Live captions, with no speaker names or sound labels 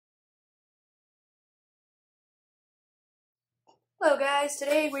Hello guys,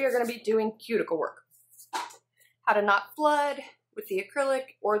 today we are going to be doing cuticle work. How to not flood with the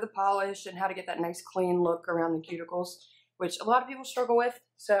acrylic or the polish and how to get that nice clean look around the cuticles, which a lot of people struggle with,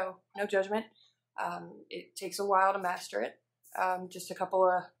 so no judgment. It takes a while to master it. Just a couple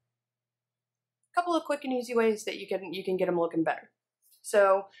of quick and easy ways that you can get them looking better.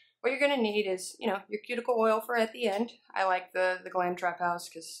 So what you're going to need is, your cuticle oil for at the end. I like the Glam Trap House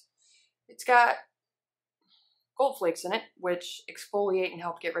because it's got gold flakes in it, which exfoliate and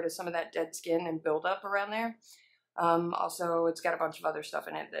help get rid of some of that dead skin and buildup around there. Also, it's got a bunch of other stuff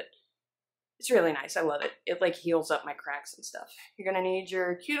in it that it's really nice. I love it. It like heals up my cracks and stuff. You're going to need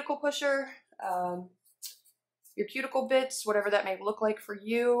your cuticle pusher, your cuticle bits, whatever that may look like for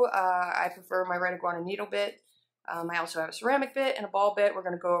you. I prefer my red iguana needle bit. I also have a ceramic bit and a ball bit. We're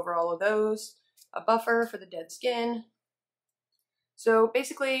going to go over all of those. A buffer for the dead skin. So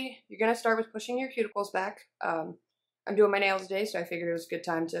basically, you're going to start with pushing your cuticles back. I'm doing my nails today, so I figured it was a good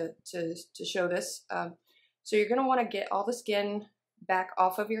time to show this. So you're going to want to get all the skin back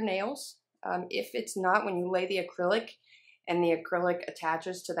off of your nails. If it's not, when you lay the acrylic and the acrylic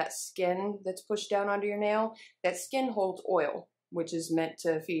attaches to that skin that's pushed down onto your nail, that skin holds oil, which is meant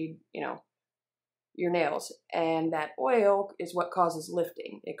to feed, your nails. And that oil is what causes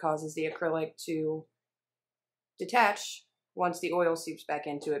lifting. It causes the acrylic to detach once the oil seeps back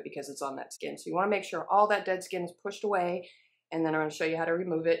into it because it's on that skin. So you want to make sure all that dead skin is pushed away, and then I'm going to show you how to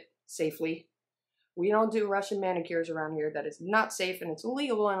remove it safely. We don't do Russian manicures around here. That is not safe, and it's not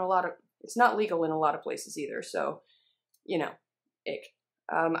legal in a lot of places either. So, ick.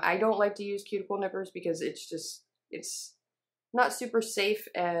 I don't like to use cuticle nippers because it's not super safe,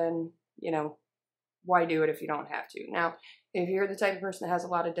 and why do it if you don't have to? Now, if you're the type of person that has a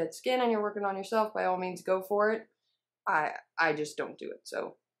lot of dead skin and you're working on yourself, by all means go for it. I just don't do it.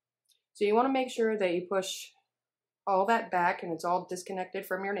 So you want to make sure that you push all that back and it's all disconnected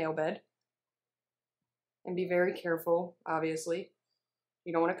from your nail bed. And be very careful, obviously.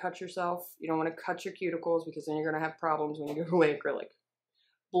 You don't want to cut yourself. You don't want to cut your cuticles because then you're going to have problems when you go to lay acrylic.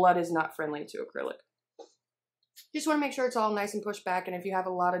 Blood is not friendly to acrylic. You just want to make sure it's all nice and pushed back. And if you have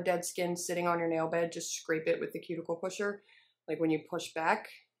a lot of dead skin sitting on your nail bed, just scrape it with the cuticle pusher. Like when you push back,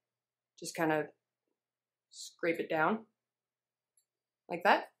 just kind of scrape it down like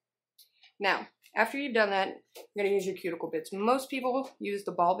that. Now, after you've done that, you're going to use your cuticle bits. Most people use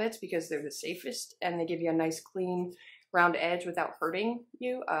the ball bits because they're the safest and they give you a nice clean round edge without hurting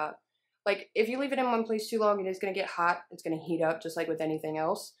you. Like if you leave it in one place too long, it is going to get hot. It's going to heat up just like with anything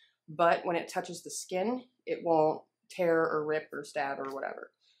else. But when it touches the skin, it won't tear or rip or stab or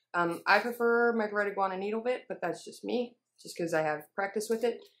whatever. I prefer my red iguana needle bit, but that's just me, just because I have practice with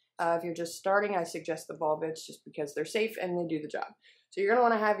it. If you're just starting, I suggest the ball bits just because they're safe and they do the job. So you're going to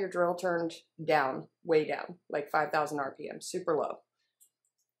want to have your drill turned down, way down, like 5,000 RPM, super low.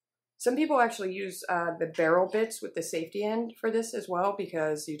 Some people actually use the barrel bits with the safety end for this as well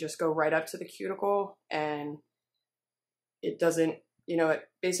because you just go right up to the cuticle and it doesn't, it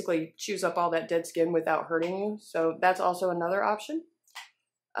basically chews up all that dead skin without hurting you. So that's also another option.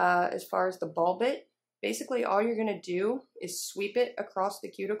 As far as the ball bit, basically all you're going to do is sweep it across the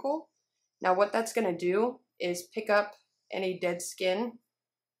cuticle. Now what that's going to do is pick up any dead skin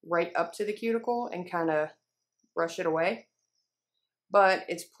right up to the cuticle and kind of brush it away. But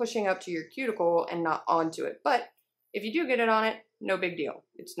it's pushing up to your cuticle and not onto it. But if you do get it on it, no big deal.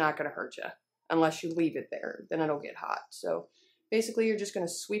 It's not going to hurt you unless you leave it there. Then it'll get hot. So basically you're just going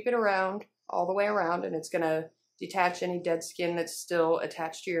to sweep it around, all the way around, and it's going to detach any dead skin that's still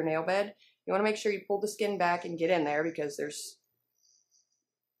attached to your nail bed. You want to make sure you pull the skin back and get in there because there's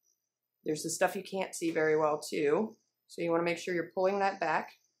the stuff you can't see very well too. So you want to make sure you're pulling that back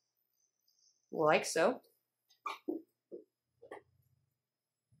like so.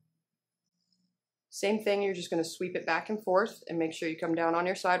 Same thing, you're just going to sweep it back and forth and make sure you come down on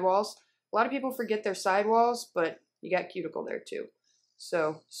your sidewalls. A lot of people forget their sidewalls, but you got cuticle there too.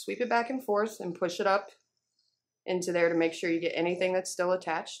 So sweep it back and forth and push it up into there to make sure you get anything that's still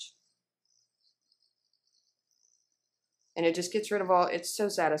attached. And it just gets rid of it's so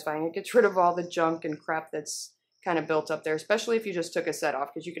satisfying. It gets rid of all the junk and crap that's kind of built up there, especially if you just took a set off,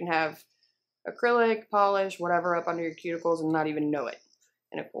 because you can have acrylic, polish, whatever up under your cuticles and not even know it.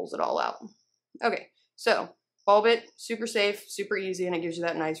 And it pulls it all out. Okay, so ball bit, super safe, super easy, and it gives you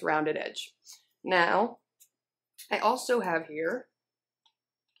that nice rounded edge. Now, I also have here,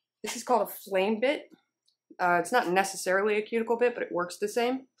 this is called a flame bit. It's not necessarily a cuticle bit, but it works the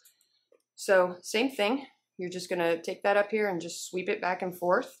same. So, same thing. You're just going to take that up here and just sweep it back and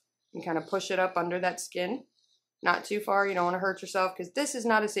forth and kind of push it up under that skin. Not too far. You don't want to hurt yourself because this is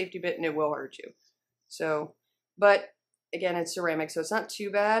not a safety bit and it will hurt you. So, but again, it's ceramic, so it's not too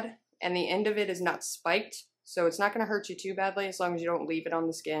bad. And the end of it is not spiked, so it's not going to hurt you too badly as long as you don't leave it on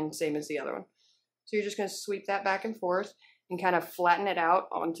the skin, same as the other one. So you're just going to sweep that back and forth and kind of flatten it out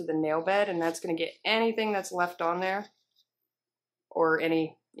onto the nail bed, and that's going to get anything that's left on there or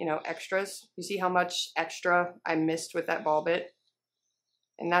any, you know, extras. You see how much extra I missed with that ball bit?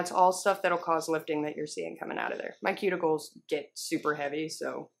 And that's all stuff that'll cause lifting that you're seeing coming out of there. My cuticles get super heavy,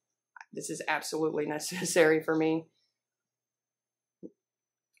 so this is absolutely necessary for me.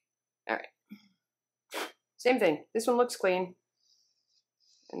 All right. Same thing. This one looks clean.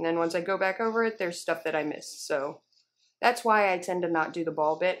 And then once I go back over it, there's stuff that I missed. So that's why I tend to not do the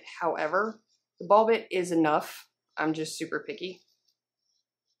ball bit. However, the ball bit is enough. I'm just super picky.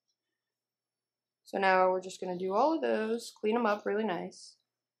 So now we're just going to do all of those, clean them up really nice.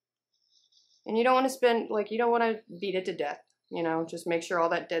 And you don't want to spend, like, you don't want to beat it to death. You know, just make sure all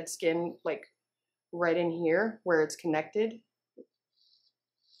that dead skin, like, right in here where it's connected.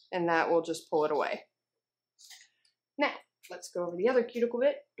 And that will just pull it away. Now, let's go over the other cuticle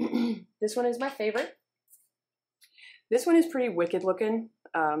bit. This one is my favorite. This one is pretty wicked looking.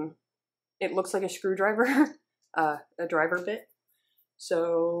 It looks like a screwdriver, a driver bit.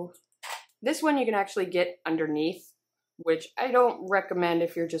 So this one you can actually get underneath, which I don't recommend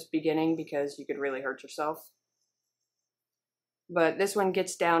if you're just beginning because you could really hurt yourself. But this one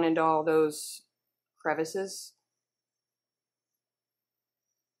gets down into all those crevices.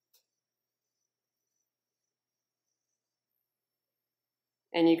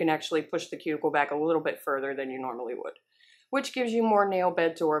 And you can actually push the cuticle back a little bit further than you normally would, which gives you more nail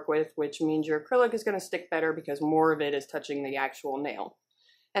bed to work with, which means your acrylic is going to stick better because more of it is touching the actual nail.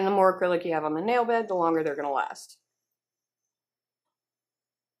 And the more acrylic you have on the nail bed, the longer they're going to last.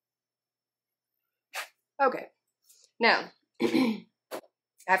 Okay, now,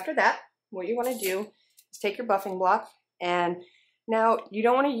 after that, what you want to do is take your buffing block, and now you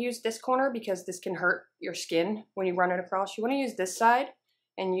don't want to use this corner because this can hurt your skin when you run it across. You want to use this side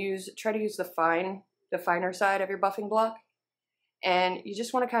and try to use the finer side of your buffing block, and you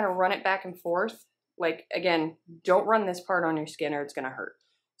just want to kind of run it back and forth. Like, again, don't run this part on your skin or it's going to hurt.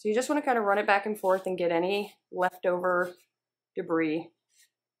 So you just want to kind of run it back and forth and get any leftover debris,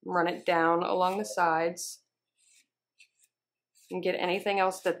 run it down along the sides, and get anything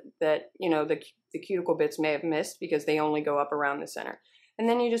else that you know, the cuticle bits may have missed because they only go up around the center. And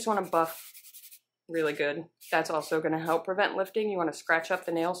then you just want to buff really good. That's also going to help prevent lifting. You want to scratch up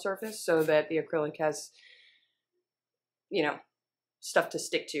the nail surface so that the acrylic has, you know, stuff to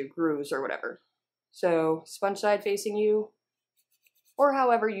stick to, grooves or whatever. So sponge side facing you, or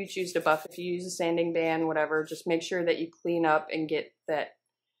however you choose to buff. If you use a sanding band, whatever, just make sure that you clean up and get that,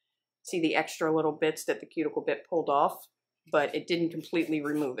 see the extra little bits that the cuticle bit pulled off, but it didn't completely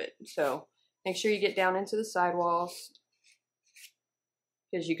remove it. So make sure you get down into the sidewalls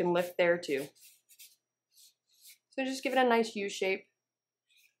because you can lift there too. So just give it a nice U shape.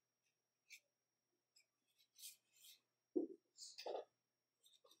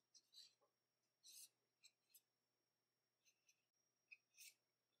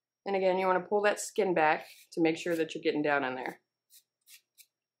 And again, you want to pull that skin back to make sure that you're getting down in there.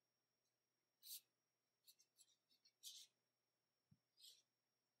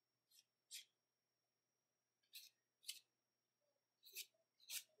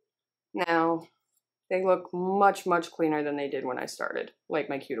 Now, they look much, much cleaner than they did when I started, like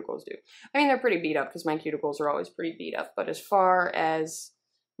my cuticles do. I mean, they're pretty beat up because my cuticles are always pretty beat up, but as far as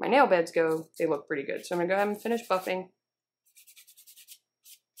my nail beds go, they look pretty good. So I'm going to go ahead and finish buffing.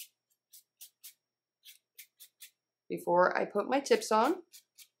 Before I put my tips on.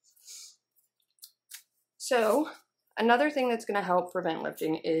 So another thing that's going to help prevent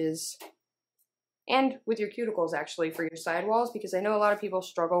lifting is, and with your cuticles actually, for your sidewalls, because I know a lot of people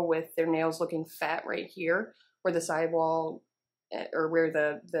struggle with their nails looking fat right here where the sidewall or where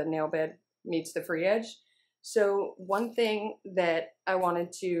the nail bed meets the free edge. So one thing that I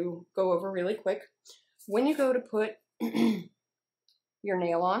wanted to go over really quick, when you go to put your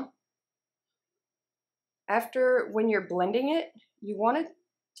nail on, when you're blending it, you want to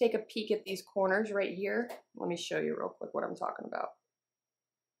take a peek at these corners right here. Let me show you real quick what I'm talking about.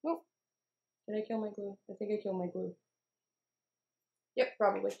 Oh, did I kill my glue? I think I killed my glue. Yep,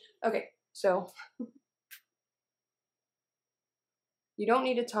 probably. Okay, so you don't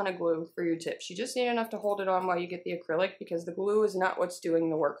need a ton of glue for your tips. You just need enough to hold it on while you get the acrylic, because the glue is not what's doing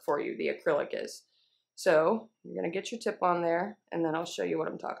the work for you. The acrylic is. So you're going to get your tip on there, and then I'll show you what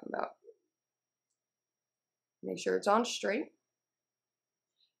I'm talking about. Make sure it's on straight.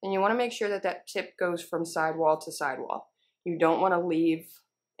 And you want to make sure that that tip goes from sidewall to sidewall. You don't want to leave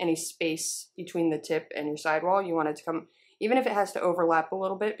any space between the tip and your sidewall. You want it to come, even if it has to overlap a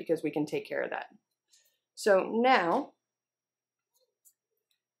little bit, because we can take care of that. So now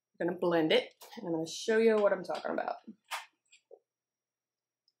I'm going to blend it, and I'm going to show you what I'm talking about.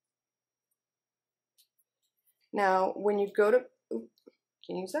 Now, when you go to,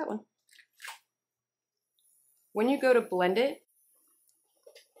 can you use that one? When you go to blend it,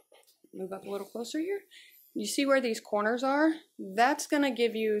 move up a little closer here. You see where these corners are? That's going to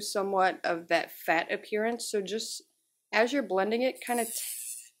give you somewhat of that fat appearance. So just as you're blending it, kind of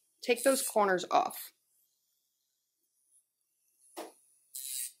take those corners off.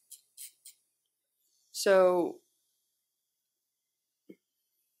 So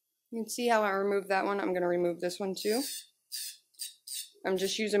you can see how I removed that one. I'm going to remove this one too. I'm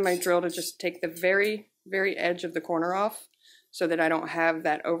just using my drill to just take the very, very edge of the corner off so that I don't have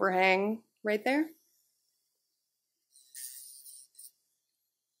that overhang right there.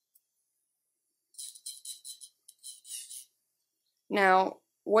 Now,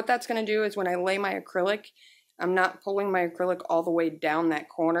 what that's going to do is when I lay my acrylic, I'm not pulling my acrylic all the way down that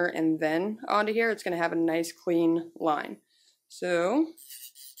corner and then onto here. It's going to have a nice clean line. So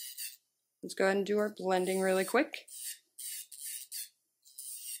let's go ahead and do our blending really quick.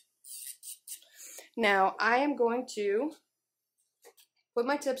 Now I am going to put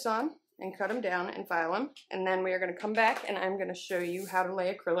my tips on and cut them down and file them, and then we are going to come back and I'm going to show you how to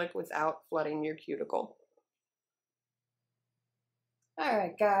lay acrylic without flooding your cuticle.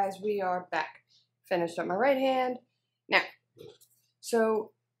 Alright guys, we are back. Finished up my right hand. Now,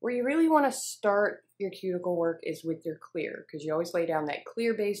 so where you really want to start your cuticle work is with your clear, because you always lay down that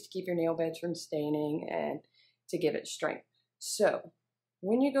clear base to keep your nail beds from staining and to give it strength. So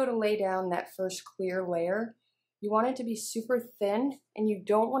when you go to lay down that first clear layer, you want it to be super thin, and you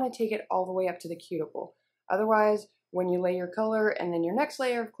don't want to take it all the way up to the cuticle. Otherwise, when you lay your color and then your next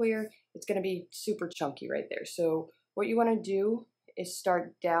layer of clear, it's going to be super chunky right there. So what you want to do is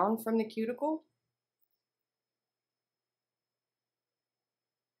start down from the cuticle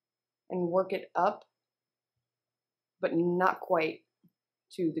and work it up, but not quite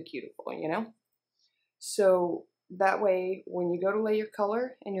to the cuticle, you know? So that way, when you go to lay your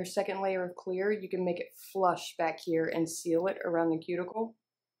color and your second layer of clear, you can make it flush back here and seal it around the cuticle.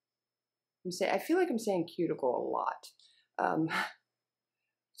 I feel like I'm saying cuticle a lot.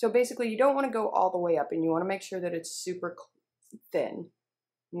 So basically, you don't want to go all the way up, and you want to make sure that it's super thin.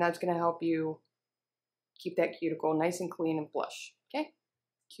 And that's going to help you keep that cuticle nice and clean and flush. Okay?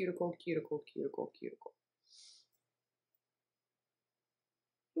 Cuticle, cuticle, cuticle, cuticle.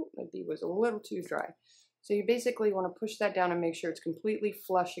 Ooh, my bead was a little too dry. So you basically want to push that down and make sure it's completely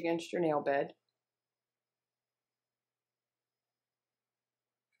flush against your nail bed.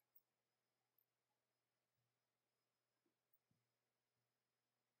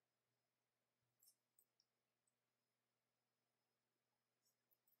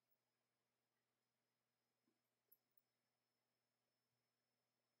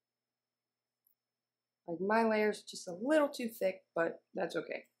 Like my layer's just a little too thick, but that's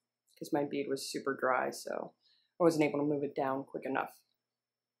okay, because my bead was super dry, so I wasn't able to move it down quick enough.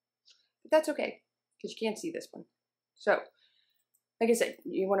 But that's okay, because you can't see this one. So, like I said,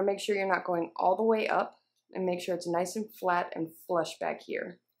 you want to make sure you're not going all the way up, and make sure it's nice and flat and flush back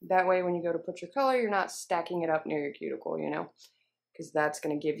here. That way, when you go to put your color, you're not stacking it up near your cuticle, you know, because that's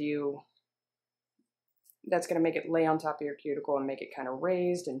going to give you, that's going to make it lay on top of your cuticle and make it kind of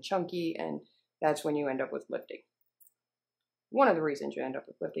raised and chunky, and that's when you end up with lifting. One of the reasons you end up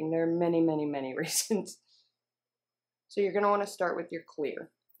with lifting. There are many, many, many reasons. So you're going to want to start with your clear.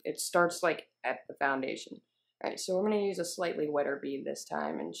 It starts like at the foundation. All right, so we're going to use a slightly wetter bead this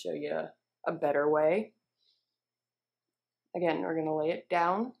time and show you a better way. Again, we're going to lay it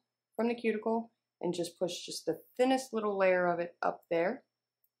down from the cuticle and just push just the thinnest little layer of it up there.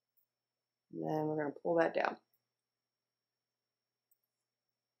 And then we're going to pull that down.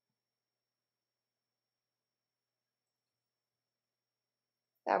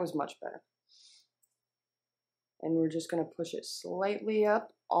 That was much better. And we're just going to push it slightly up,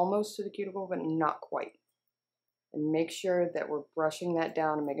 almost to the cuticle, but not quite. And make sure that we're brushing that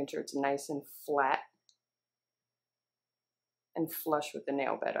down and making sure it's nice and flat and flush with the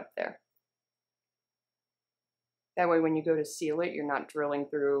nail bed up there. That way when you go to seal it, you're not drilling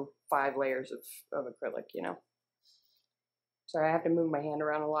through 5 layers of acrylic, you know. Sorry, I have to move my hand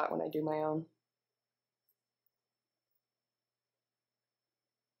around a lot when I do my own.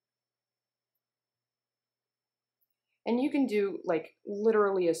 And you can do like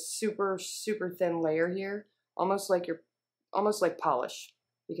literally a super, super thin layer here, almost like polish,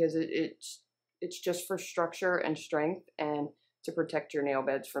 because it's just for structure and strength and to protect your nail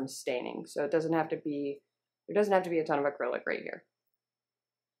beds from staining. So it doesn't have to be There doesn't have to be a ton of acrylic right here.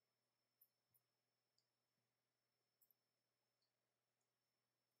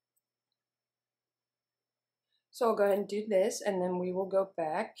 So I'll go ahead and do this, and then we will go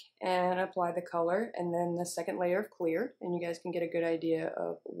back and apply the color and then the second layer of clear, and you guys can get a good idea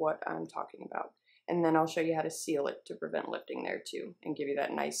of what I'm talking about. And then I'll show you how to seal it to prevent lifting there too, and give you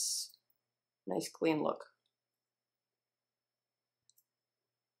that nice clean look.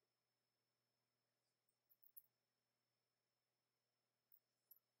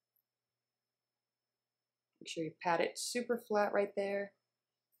 Make sure you pat it super flat right there.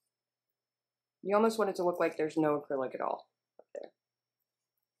 You almost want it to look like there's no acrylic at all up there.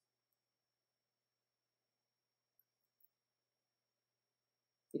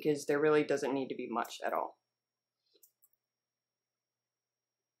 Because there really doesn't need to be much at all.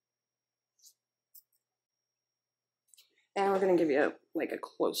 And we're going to give you like a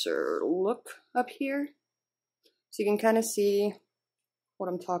closer look up here, so you can kind of see what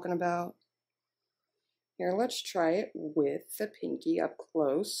I'm talking about. Here, let's try it with the pinky up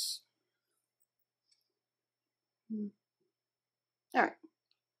close. All right,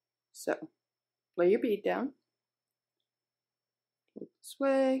 so lay your bead down. This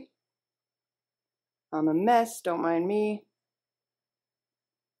way. I'm a mess, don't mind me.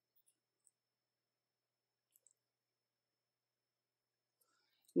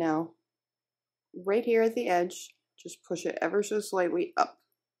 Now, right here at the edge, just push it ever so slightly up.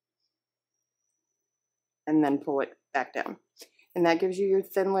 And then pull it back down. And that gives you your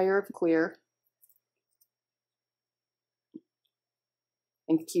thin layer of clear.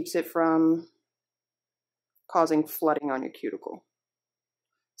 And keeps it from causing flooding on your cuticle.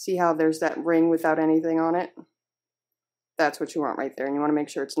 See how there's that ring without anything on it? That's what you want right there. And you want to make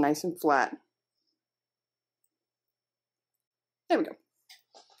sure it's nice and flat. There we go.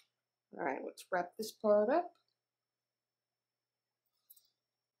 All right, let's wrap this part up.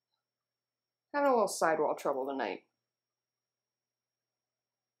 Having a little sidewall trouble tonight.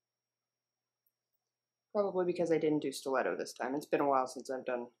 Probably because I didn't do stiletto this time. It's been a while since I've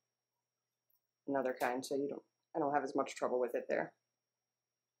done another kind, so I don't have as much trouble with it there.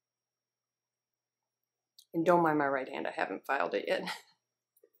 And don't mind my right hand, I haven't filed it yet.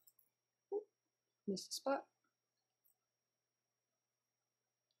 Missed a spot.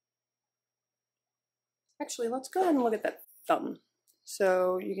 Actually, let's go ahead and look at that thumb.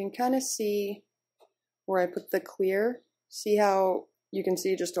 So you can kind of see where I put the clear. See how you can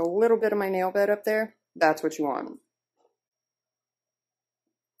see just a little bit of my nail bed up there? That's what you want.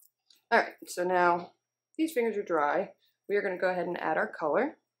 All right, so now these fingers are dry. We are going to go ahead and add our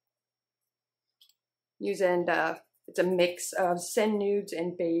color. Using it's a mix of Sand Nudes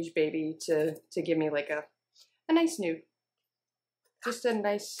and Beige Baby to give me like a nice nude. Just a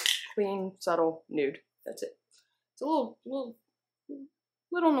nice, clean, subtle nude. That's it. It's a little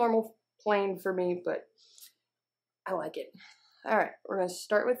normal plain for me, but I like it. All right, we're going to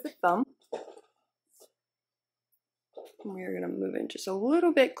start with the thumb. We're going to move in just a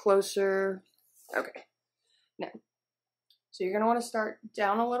little bit closer. Okay. Now, so you're going to want to start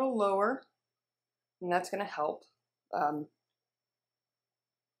down a little lower, and that's going to help. You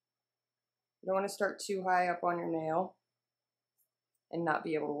don't want to start too high up on your nail and not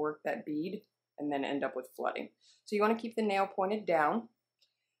be able to work that bead and then end up with flooding. So you want to keep the nail pointed down.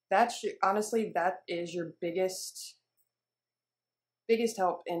 Honestly, that is your biggest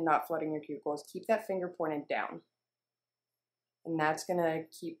help in not flooding your cuticles. Keep that finger pointed down. And that's going to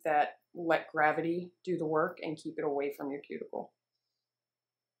keep that, let gravity do the work and keep it away from your cuticle.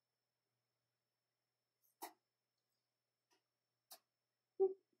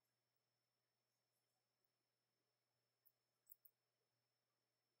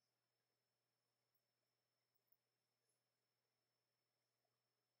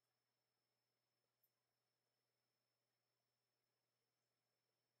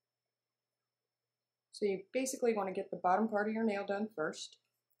 So you basically want to get the bottom part of your nail done first,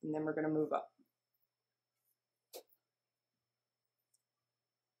 and then we're going to move up.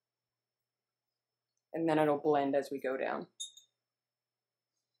 And then it'll blend as we go down.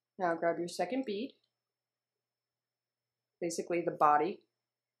 Now grab your second bead. Basically the body.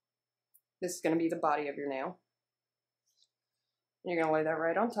 This is going to be the body of your nail. And you're going to lay that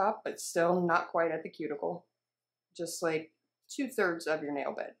right on top, but still not quite at the cuticle. Just like 2/3 of your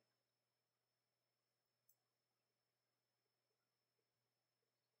nail bed.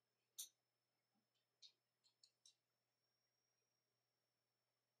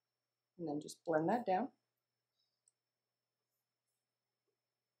 And then just blend that down.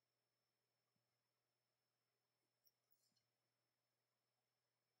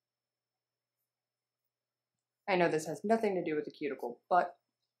 I know this has nothing to do with the cuticle, but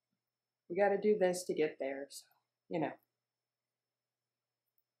we got to do this to get there, so, you know.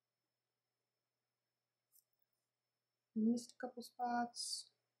 Missed a couple spots.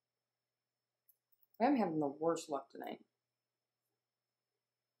 I'm having the worst luck tonight.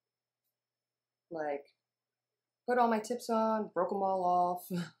 Like, put all my tips on, broke them all off.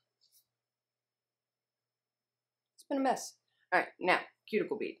 It's been a mess. Alright, now,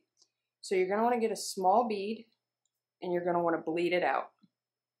 cuticle bead. So you're going to want to get a small bead, and you're going to want to bleed it out.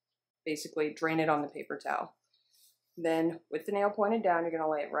 Basically, drain it on the paper towel. Then, with the nail pointed down, you're going to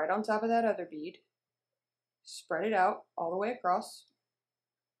lay it right on top of that other bead. Spread it out all the way across.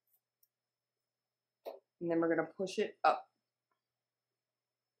 And then we're going to push it up.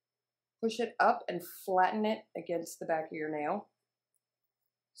 Push it up and flatten it against the back of your nail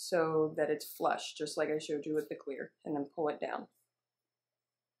so that it's flush, just like I showed you with the clear, and then pull it down.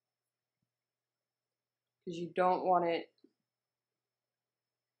 Because you don't want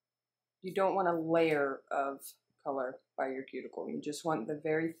a layer of color by your cuticle. You just want the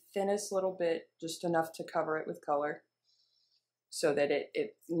very thinnest little bit, just enough to cover it with color so that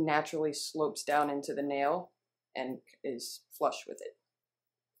it naturally slopes down into the nail and is flush with it.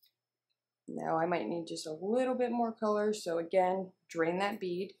 Now I might need just a little bit more color, so again, drain that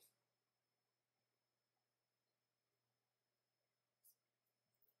bead.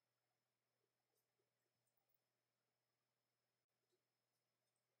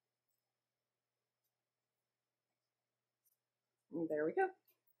 And there we go.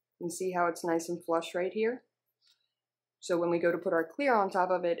 You can see how it's nice and flush right here. So when we go to put our clear on top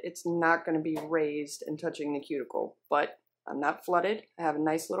of it, it's not going to be raised and touching the cuticle, but I'm not flooded. I have a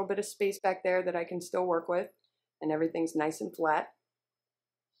nice little bit of space back there that I can still work with, and everything's nice and flat.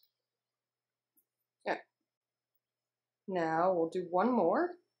 Okay. Now we'll do one more,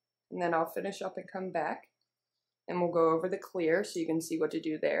 and then I'll finish up and come back, and we'll go over the clear so you can see what to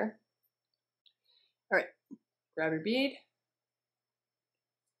do there. All right, grab your bead.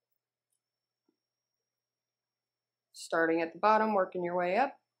 Starting at the bottom, working your way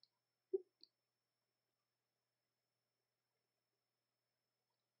up.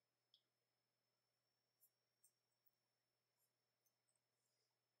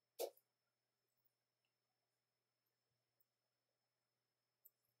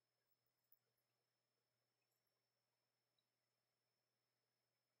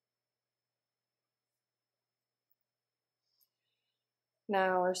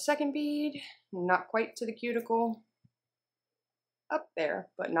 Now our second bead, not quite to the cuticle, up there,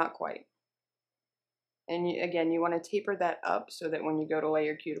 but not quite. And again, you want to taper that up so that when you go to lay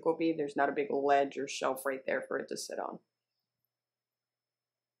your cuticle bead, there's not a big ledge or shelf right there for it to sit on.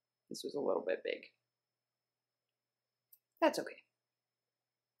 This was a little bit big. That's okay.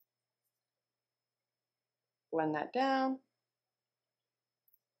 Blend that down.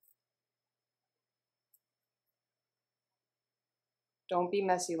 Don't be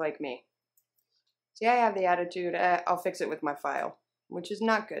messy like me. See, I have the attitude, I'll fix it with my file, which is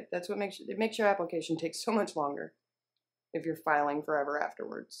not good. That's what makes your application take so much longer if you're filing forever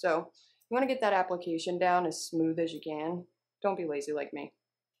afterwards. So you want to get that application down as smooth as you can. Don't be lazy like me.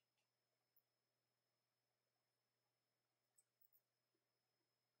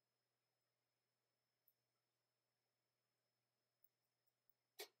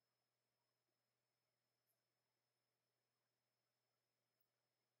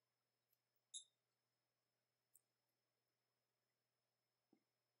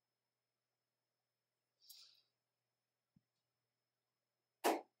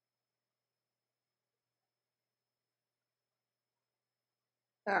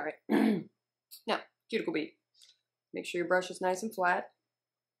 All right. Now, cuticle bead. Make sure your brush is nice and flat.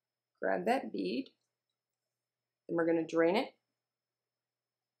 Grab that bead. Then we're going to drain it.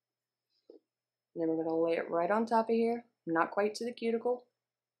 And then we're going to lay it right on top of here, not quite to the cuticle.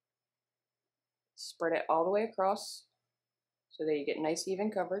 Spread it all the way across so that you get nice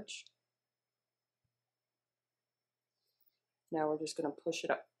even coverage. Now we're just going to push it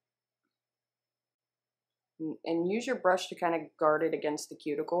up. And use your brush to kind of guard it against the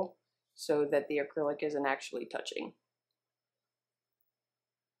cuticle so that the acrylic isn't actually touching.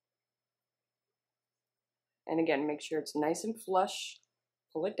 And again, make sure it's nice and flush.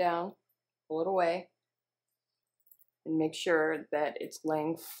 Pull it down, pull it away, and make sure that it's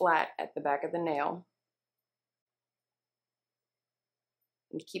laying flat at the back of the nail.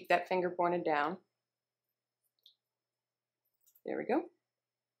 And keep that finger pointed down. There we go.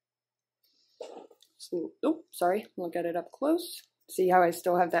 So, oh, sorry, look at it up close. See how I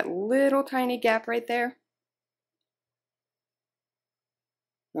still have that little tiny gap right there?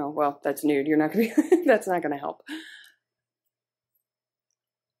 Oh, well, that's nude. You're not gonna be, that's not gonna help.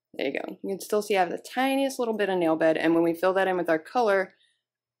 There you go. You can still see I have the tiniest little bit of nail bed, and when we fill that in with our color,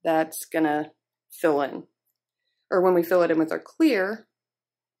 that's gonna fill in. Or when we fill it in with our clear,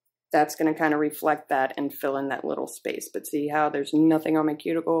 that's gonna kind of reflect that and fill in that little space. But see how there's nothing on my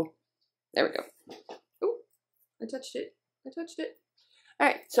cuticle? There we go. Ooh, I touched it. I touched it. All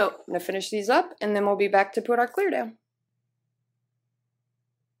right, so I'm gonna finish these up, and then we'll be back to put our clear down.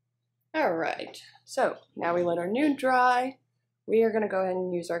 All right, so now we let our nude dry. We are gonna go ahead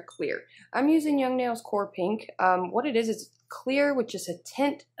and use our clear. I'm using Young Nails Core Pink. What it is clear with just a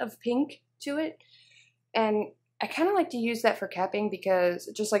tint of pink to it. And I kind of like to use that for capping because,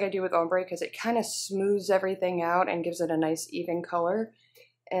 just like I do with ombre, because it kind of smooths everything out and gives it a nice even color.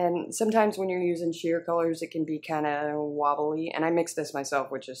 And sometimes when you're using sheer colors, it can be kind of wobbly. And I mix this myself,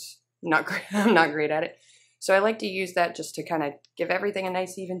 which is not great. I'm not great at it. So I like to use that just to kind of give everything a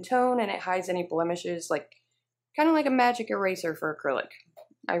nice even tone, and it hides any blemishes, like kind of like a magic eraser for acrylic.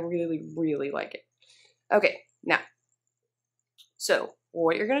 I really, really like it. Okay, now, so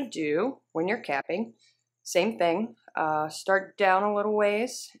what you're going to do when you're capping, same thing, start down a little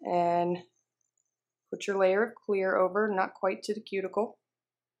ways and put your layer of clear over, not quite to the cuticle.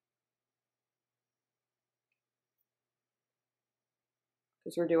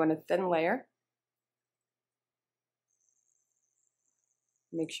 Because we're doing a thin layer.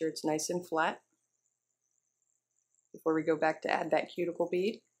 Make sure it's nice and flat before we go back to add that cuticle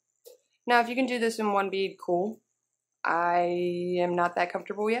bead. Now, if you can do this in one bead, cool. I am not that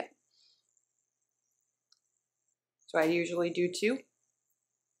comfortable yet. So I usually do two.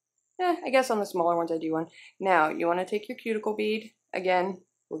 I guess on the smaller ones I do one. Now, you want to take your cuticle bead. Again,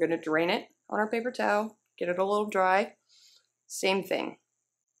 we're going to drain it on our paper towel, get it a little dry. Same thing.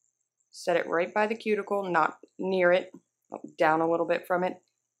 Set it right by the cuticle, not near it, down a little bit from it,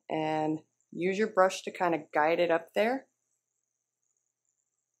 and use your brush to kind of guide it up there,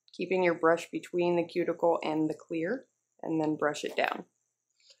 keeping your brush between the cuticle and the clear, and then brush it down.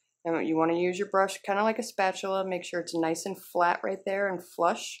 And you want to use your brush kind of like a spatula, make sure it's nice and flat right there and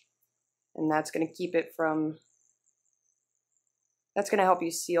flush, and that's going to keep it from, that's going to help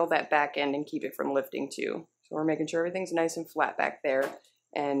you seal that back end and keep it from lifting too. So we're making sure everything's nice and flat back there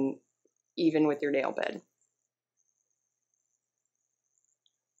and even with your nail bed.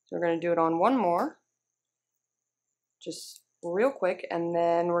 So we're going to do it on one more, just real quick, and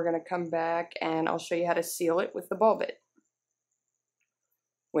then we're going to come back and I'll show you how to seal it with the ball bit.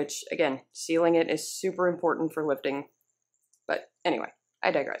 Which, again, sealing it is super important for lifting. But anyway,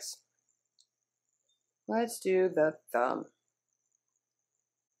 I digress. Let's do the thumb.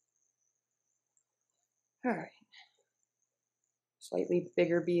 All right. Slightly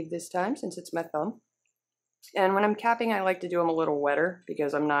bigger bead this time since it's my thumb. And when I'm capping, I like to do them a little wetter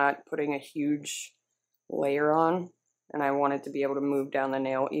because I'm not putting a huge layer on and I want it to be able to move down the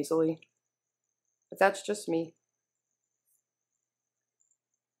nail easily. But that's just me.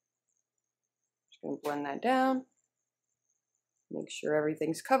 Just going to blend that down. Make sure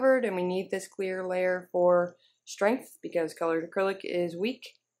everything's covered, and we need this clear layer for strength because colored acrylic is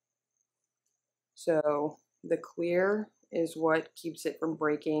weak. So the clear is what keeps it from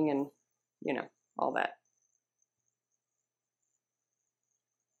breaking and, you know, all that.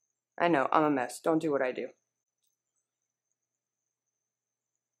 I know, I'm a mess. Don't do what I do.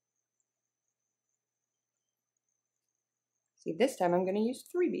 See, this time I'm going to use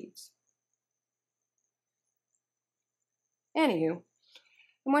 3 beads. Anywho,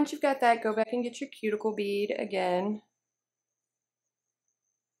 and once you've got that, go back and get your cuticle bead again.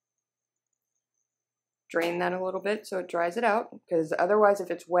 Drain that a little bit so it dries it out, because otherwise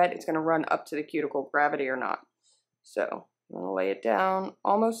if it's wet, it's going to run up to the cuticle, gravity or not. So I'm going to lay it down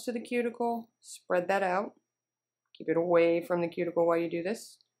almost to the cuticle, spread that out. Keep it away from the cuticle while you do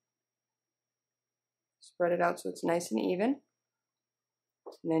this. Spread it out so it's nice and even.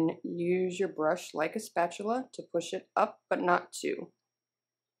 And then use your brush like a spatula to push it up, but not too.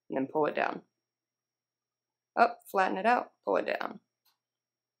 And then pull it down. Up, flatten it out, pull it down.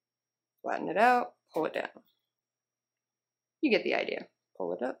 Flatten it out, pull it down. You get the idea.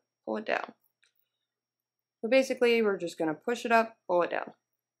 Pull it up, pull it down. So basically, we're just going to push it up, pull it down.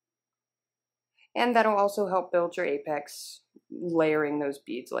 And that'll also help build your apex, layering those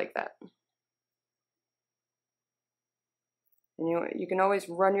beads like that. And you can always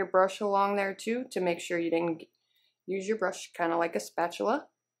run your brush along there too to make sure you didn't use your brush kind of like a spatula.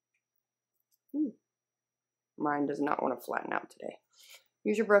 Mine does not want to flatten out today.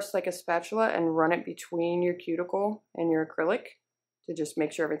 Use your brush like a spatula and run it between your cuticle and your acrylic to just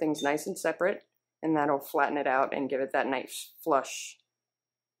make sure everything's nice and separate, and that'll flatten it out and give it that nice flush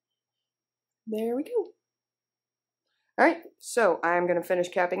There we go. All right, so I'm going to finish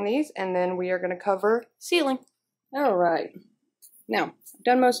capping these, and then we are going to cover sealing. All right. Now, I've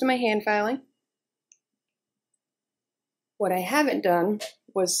done most of my hand filing. What I haven't done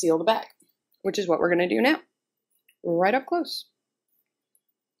was seal the back, which is what we're going to do now, right up close.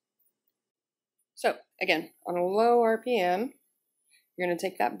 So, again, on a low RPM, you're going to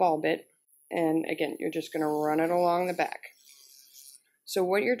take that ball bit, and again, you're just going to run it along the back. So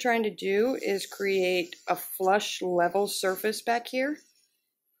what you're trying to do is create a flush level surface back here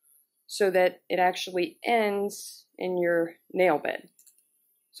so that it actually ends in your nail bed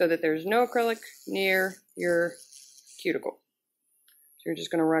so that there's no acrylic near your cuticle. So you're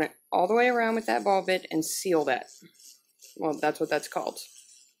just going to run it all the way around with that ball bit and seal that. Well, that's what that's called.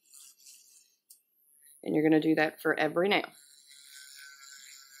 And you're going to do that for every nail.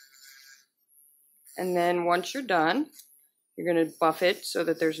 And then once you're done, you're going to buff it so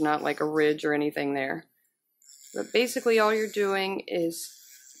that there's not like a ridge or anything there. But basically all you're doing is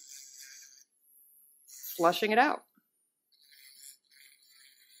flushing it out.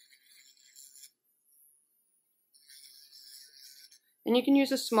 And you can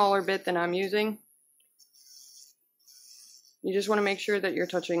use a smaller bit than I'm using. You just want to make sure that you're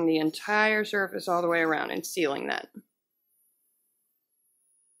touching the entire surface all the way around and sealing that.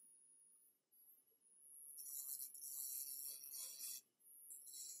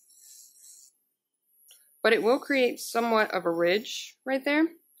 But it will create somewhat of a ridge right there.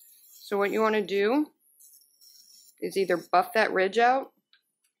 So what you want to do is either buff that ridge out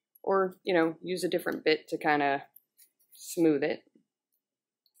or, you know, use a different bit to kind of smooth it.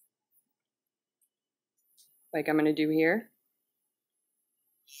 Like I'm going to do here.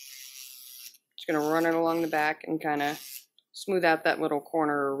 Just going to run it along the back and kind of smooth out that little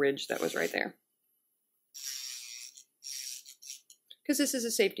corner or ridge that was right there. Because this is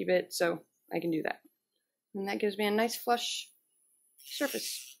a safety bit, so I can do that. And that gives me a nice flush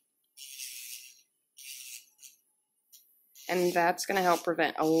surface. And that's going to help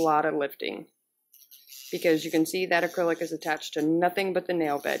prevent a lot of lifting. Because you can see that acrylic is attached to nothing but the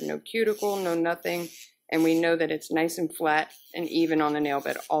nail bed. No cuticle, no nothing. And we know that it's nice and flat and even on the nail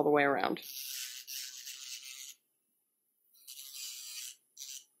bed all the way around.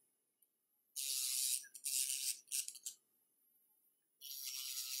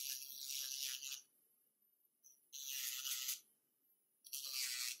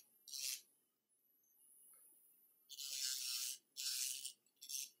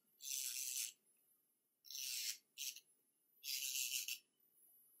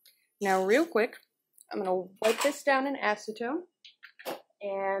 Now real quick, I'm going to wipe this down in acetone,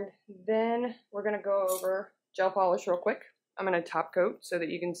 and then we're going to go over gel polish real quick. I'm going to top coat so that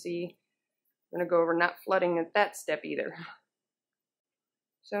you can see. I'm going to go over not flooding at that step either.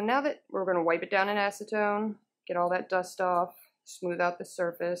 So now that we're going to wipe it down in acetone, get all that dust off, smooth out the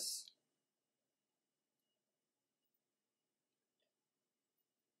surface.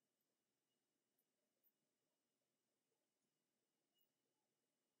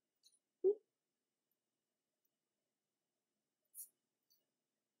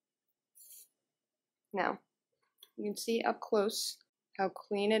 Now, you can see up close how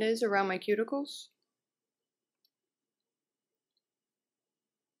clean it is around my cuticles.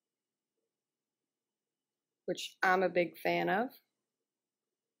 Which I'm a big fan of.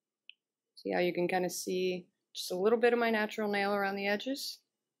 See how you can kind of see just a little bit of my natural nail around the edges?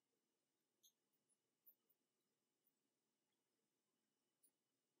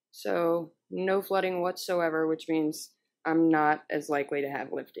 So no flooding whatsoever, which means I'm not as likely to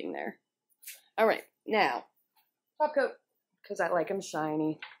have lifting there. All right, now, top coat, because I like them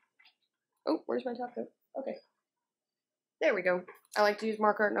shiny. Oh, where's my top coat? Okay. There we go. I like to use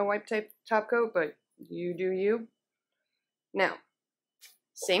Mark Art No Wipe type top coat, but you do you. Now,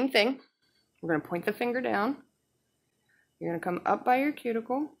 same thing. We're going to point the finger down. You're going to come up by your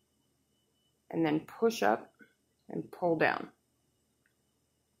cuticle and then push up and pull down.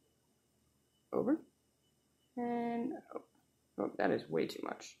 Over and oh, oh, that is way too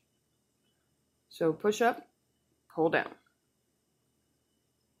much. So push up, pull down.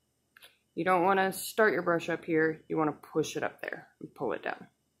 You don't want to start your brush up here. You want to push it up there and pull it down.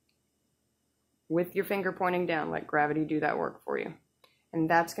 With your finger pointing down, let gravity do that work for you. And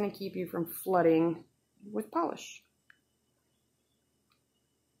that's going to keep you from flooding with polish.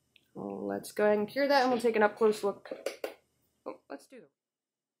 Well, let's go ahead and cure that and we'll take an up close look. Oh, let's do it.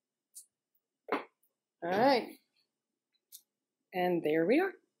 All right. And there we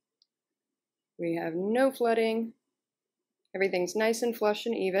are. We have no flooding. Everything's nice and flush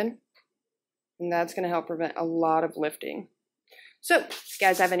and even. And that's going to help prevent a lot of lifting. So, if you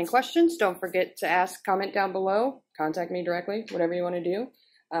guys have any questions, don't forget to ask, comment down below, contact me directly, whatever you want to do.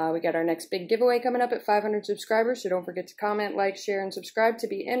 We got our next big giveaway coming up at 500 subscribers, so don't forget to comment, like, share, and subscribe to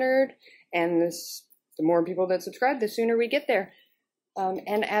be entered. And the more people that subscribe, the sooner we get there.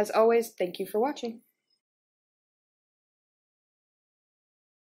 And as always, thank you for watching.